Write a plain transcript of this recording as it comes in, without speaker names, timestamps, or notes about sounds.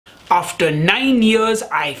After 9 years,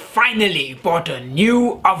 I finally bought a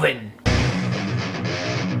new oven.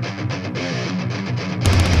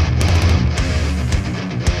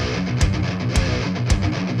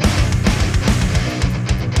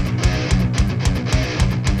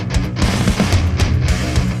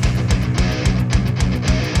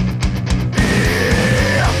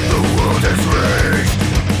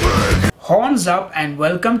 Horns up and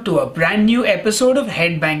welcome to a brand new episode of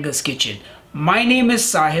Headbangers Kitchen. My name is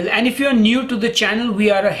Sahil, and if you're new to the channel,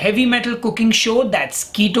 we are a heavy metal cooking show that's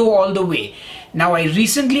keto all the way. Now, I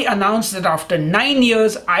recently announced that after 9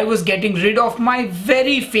 years, I was getting rid of my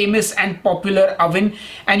very famous and popular oven,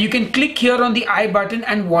 and you can click here on the I button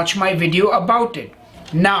and watch my video about it.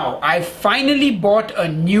 Now, I finally bought a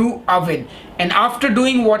new oven, and after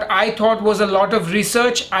doing what I thought was a lot of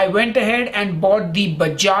research, I went ahead and bought the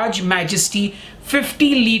Bajaj Majesty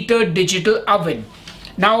 50-liter digital oven.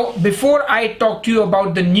 Now, before I talk to you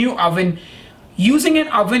about the new oven, using an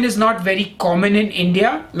oven is not very common in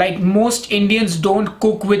India. Like, most Indians don't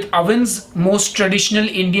cook with ovens. Most traditional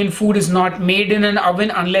Indian food is not made in an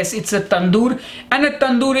oven unless it's a tandoor, and a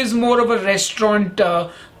tandoor is more of a restaurant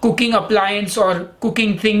cooking appliance or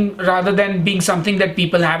cooking thing rather than being something that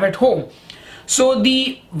people have at home. So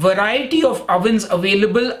the variety of ovens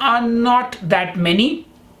available are not that many.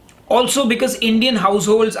 Also, because Indian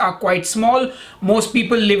households are quite small, most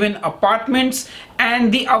people live in apartments,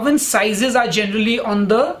 and the oven sizes are generally on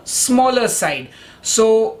the smaller side.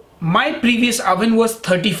 So my previous oven was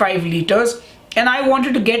 35 liters and I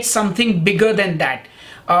wanted to get something bigger than that.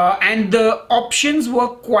 And the options were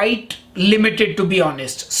quite limited, to be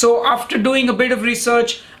honest. So after doing a bit of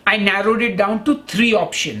research, I narrowed it down to 3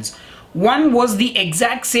 options. One was the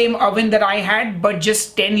exact same oven that I had, but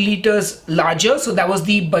just 10 liters larger. So that was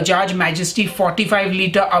the Bajaj Majesty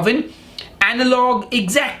 45-liter oven. Analog,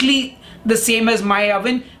 exactly the same as my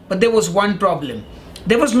oven, but there was one problem.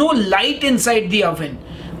 There was no light inside the oven,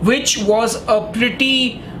 which was a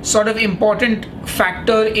pretty sort of important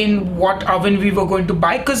factor in what oven we were going to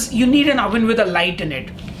buy, because you need an oven with a light in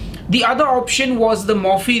it. The other option was the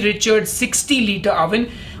Murphy Richards 60-liter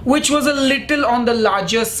oven, which was a little on the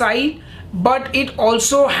larger side, but it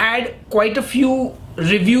also had quite a few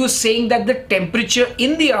reviews saying that the temperature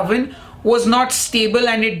in the oven was not stable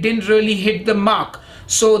and it didn't really hit the mark.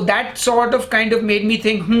 So that sort of kind of made me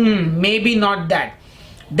think, maybe not that.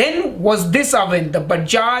 Then was this oven, the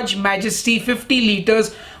Bajaj Majesty 50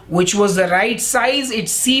 liters, which was the right size. It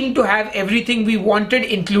seemed to have everything we wanted,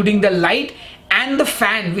 including the light and the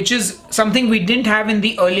fan, which is something we didn't have in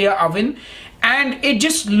the earlier oven. And it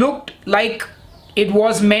just looked like it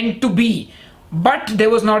was meant to be. But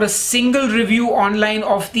there was not a single review online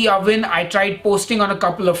of the oven. I tried posting on a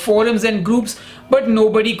couple of forums and groups, but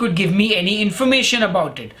nobody could give me any information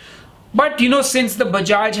about it. But you know, since the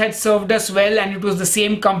Bajaj had served us well and it was the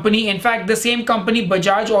same company, in fact the same company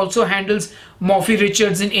Bajaj also handles Murphy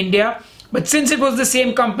Richards in India, but since it was the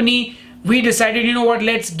same company, we decided, you know what,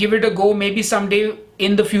 let's give it a go. Maybe someday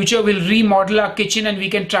in the future we'll remodel our kitchen and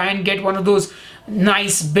we can try and get one of those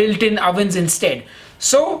nice built-in ovens instead.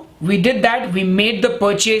 So we did that, we made the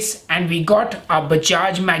purchase and we got our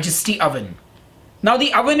Bajaj Majesty oven. Now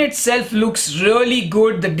the oven itself looks really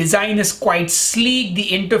good. The design is quite sleek, the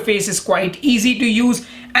interface is quite easy to use,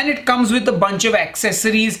 and it comes with a bunch of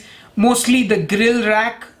accessories, mostly the grill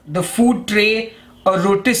rack, the food tray, a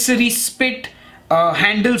rotisserie spit,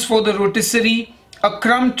 handles for the rotisserie, a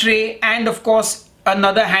crumb tray, and of course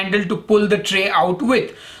another handle to pull the tray out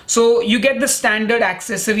with. So you get the standard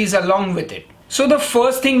accessories along with it. So the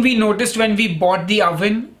first thing we noticed when we bought the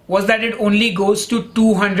oven was that it only goes to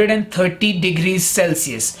 230 degrees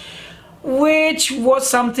Celsius, which was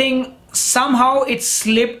something, somehow it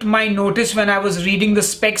slipped my notice when I was reading the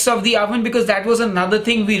specs of the oven, because that was another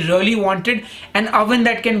thing we really wanted, an oven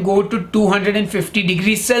that can go to 250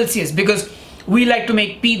 degrees Celsius, because we like to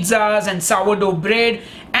make pizzas and sourdough bread,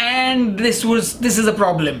 and this is a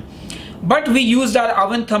problem. But we used our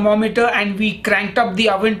oven thermometer and we cranked up the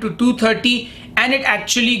oven to 230 and it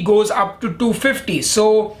actually goes up to 250.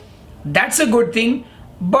 So that's a good thing.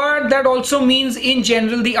 But that also means in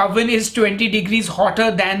general the oven is 20 degrees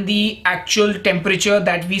hotter than the actual temperature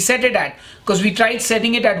that we set it at, because we tried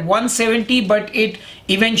setting it at 170 but it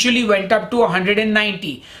eventually went up to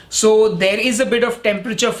 190. So there is a bit of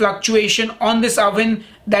temperature fluctuation on this oven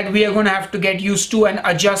that we are going to have to get used to and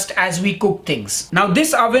adjust as we cook things. Now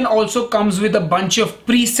this oven also comes with a bunch of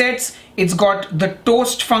presets. It's got the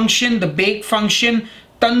toast function, the bake function,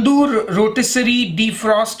 tandoor, rotisserie,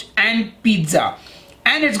 defrost and pizza.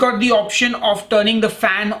 And it's got the option of turning the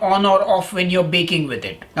fan on or off when you're baking with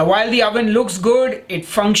it. Now while the oven looks good, it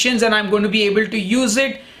functions and I'm going to be able to use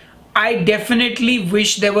it, I definitely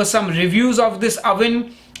wish there were some reviews of this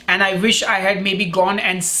oven, and I wish I had maybe gone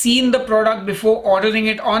and seen the product before ordering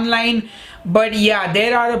it online. But yeah,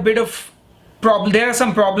 there are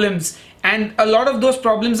some problems, and a lot of those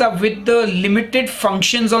problems are with the limited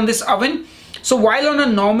functions on this oven. So while on a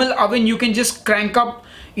normal oven you can just crank up,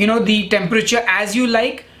 the temperature as you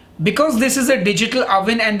like, because this is a digital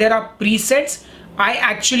oven and there are presets, I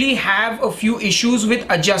actually have a few issues with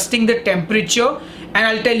adjusting the temperature, and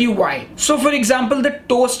I'll tell you why. So for example, the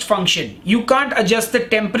toast function, you can't adjust the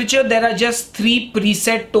temperature. There are just 3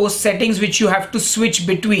 preset toast settings which you have to switch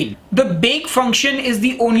between. The bake function is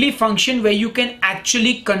the only function where you can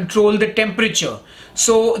actually control the temperature.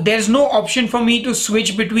 So there's no option for me to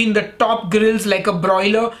switch between the top grills like a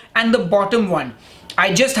broiler and the bottom one.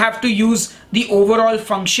 I just have to use the overall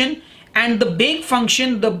function. And the bake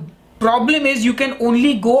function, the problem is you can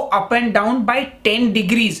only go up and down by 10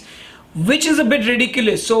 degrees, which is a bit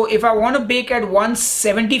ridiculous. So if I want to bake at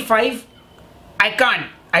 175, I can't.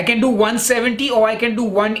 I can do 170 or I can do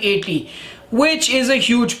 180, which is a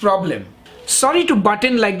huge problem. Sorry to butt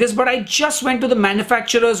in like this, but I just went to the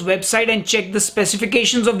manufacturer's website and checked the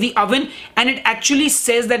specifications of the oven, and it actually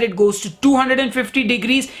says that it goes to 250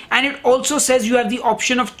 degrees, and it also says you have the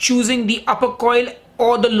option of choosing the upper coil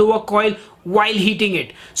or the lower coil while heating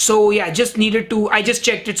it. So yeah, I just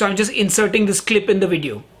checked it, so I'm just inserting this clip in the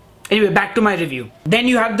video. Anyway, back to my review. Then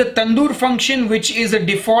you have the tandoor function, which is a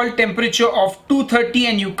default temperature of 230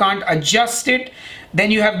 and you can't adjust it. Then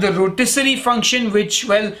you have the rotisserie function, which,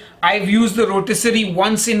 well, I've used the rotisserie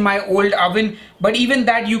once in my old oven, but even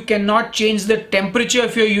that you cannot change the temperature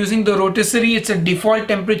if you're using the rotisserie. It's a default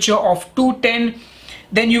temperature of 210.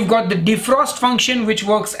 Then you've got the defrost function, which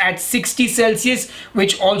works at 60 Celsius,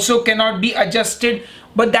 which also cannot be adjusted,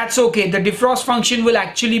 but that's okay. The defrost function will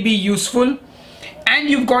actually be useful. And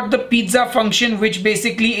you've got the pizza function, which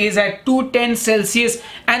basically is at 210 Celsius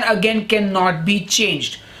and again cannot be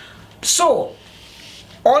changed. So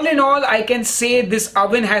all in all, I can say this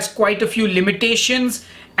oven has quite a few limitations,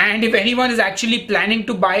 and if anyone is actually planning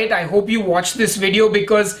to buy it, I hope you watch this video,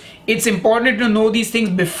 because it's important to know these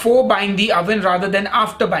things before buying the oven rather than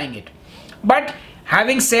after buying it. But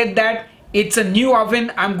having said that, it's a new oven.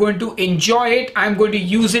 I'm going to enjoy it. I'm going to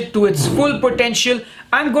use it to its full potential.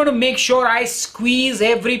 I'm going to make sure I squeeze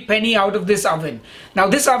every penny out of this oven. Now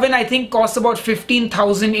this oven I think costs about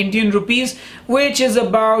 15,000 Indian rupees, which is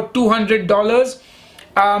about $200.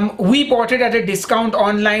 We bought it at a discount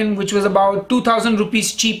online, which was about 2,000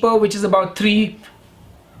 rupees cheaper, which is about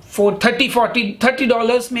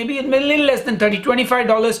 $30, maybe a little less than $30,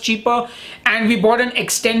 $25 cheaper. And we bought an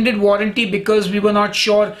extended warranty because we were not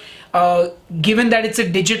sure, given that it's a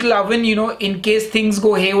digital oven, in case things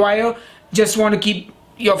go haywire, just want to keep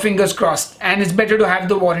your fingers crossed, and it's better to have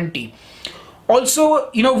the warranty.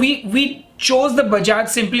 Also, we chose the Bajaj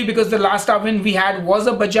simply because the last oven we had was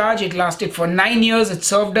a Bajaj. It lasted for 9 years. It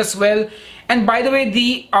served us well. And by the way,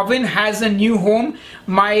 the oven has a new home.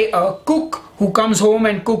 My cook who comes home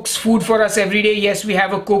and cooks food for us every day. Yes, we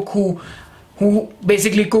have a cook who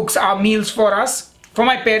basically cooks our meals for us. For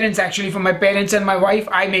my parents, actually, for my parents and my wife,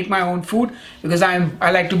 I make my own food because I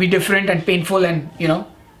like to be different and painful and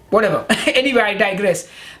whatever. Anyway, I digress.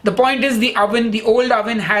 The point is, the old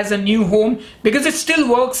oven has a new home because it still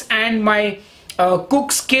works, and my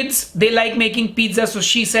cook's kids, they like making pizza. So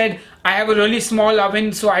she said, I have a really small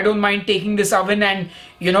oven, so I don't mind taking this oven, and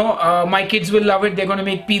my kids will love it. They're going to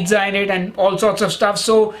make pizza in it and all sorts of stuff.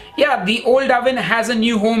 So yeah, the old oven has a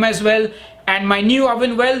new home as well, and my new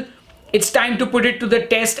oven, well, it's time to put it to the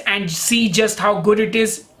test and see just how good it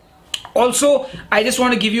is. Also, I just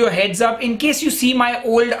want to give you a heads up, in case you see my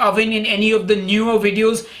old oven in any of the newer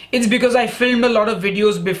videos, it's because I filmed a lot of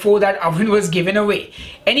videos before that oven was given away.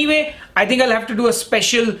 Anyway, I think I'll have to do a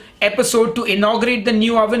special episode to inaugurate the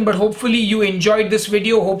new oven, but hopefully you enjoyed this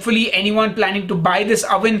video. Hopefully anyone planning to buy this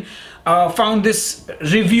oven found this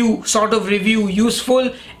sort of review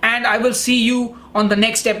useful, and I will see you on the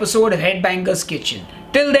next episode of Headbanger's Kitchen.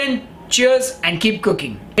 Till then, cheers and keep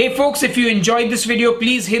cooking. Hey folks, if you enjoyed this video,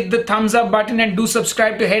 please hit the thumbs up button and do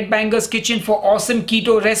subscribe to Headbanger's Kitchen for awesome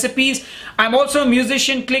keto recipes. I'm also a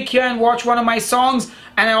musician. Click here and watch one of my songs,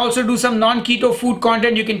 and I also do some non-keto food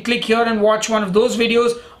content. You can click here and watch one of those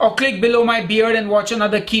videos, or click below my beard and watch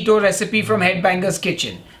another keto recipe from Headbanger's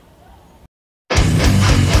Kitchen.